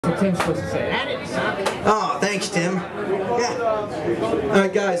So Tim's supposed to say, "That is something." Oh, thanks, Tim. Yeah.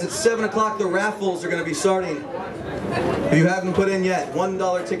 Alright guys, it's 7 o'clock, the raffles are going to be starting. If you haven't put in yet,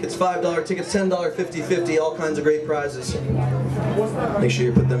 $1 tickets, $5 tickets, $10, $50, $50, all kinds of great prizes. Make sure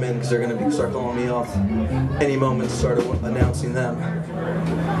you put them in because they're going to start calling me off any moment to start announcing them.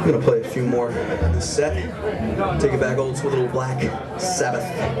 I'm going to play a few more in this set. Take it back old to a little Black Sabbath.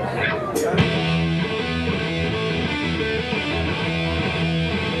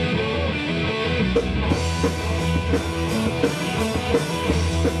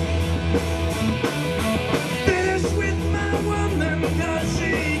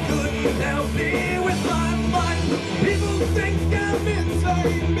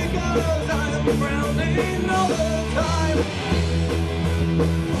 Because I'm frowning all the time.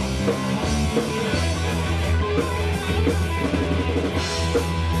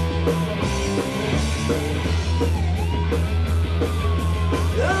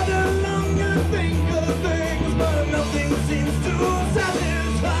 All day long I think of things, but nothing seems to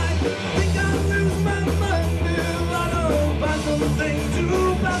satisfy. Think I'll lose my mind if I don't find something to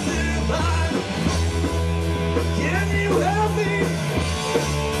pacify. Can you help me?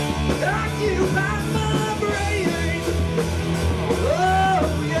 Occupy my brain. Oh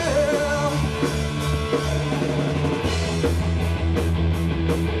yeah.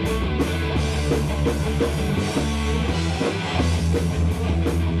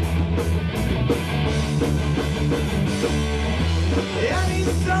 I need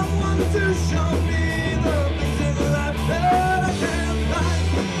someone to show me the things in life that I can't find.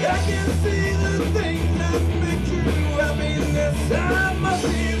 I can see the things that make true happiness. I must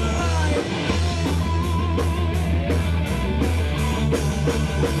be blind.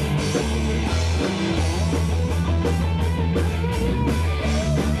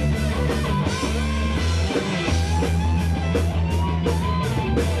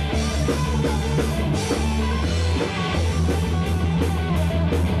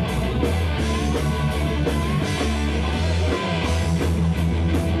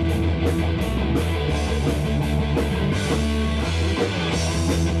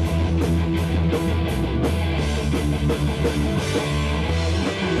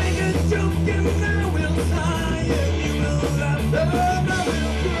 Make a joke and I will sigh, and you will laugh and I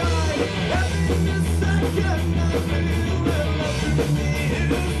will cry. Happiness I cannot feel, and love to me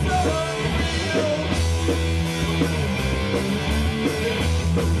is so unreal.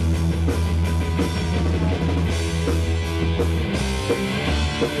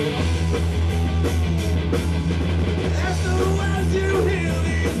 As you hear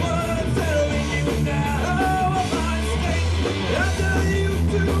these words telling you now of my state, I tell you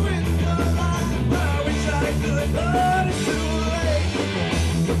to end your life. I wish I could, but it's too late.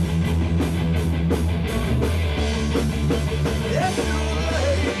 It's too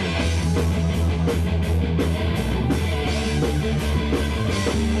late.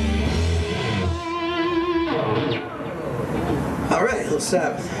 All right, let's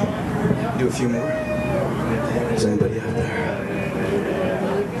Sabbath. Do a few more. Is anybody out there?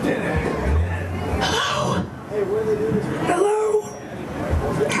 Hello?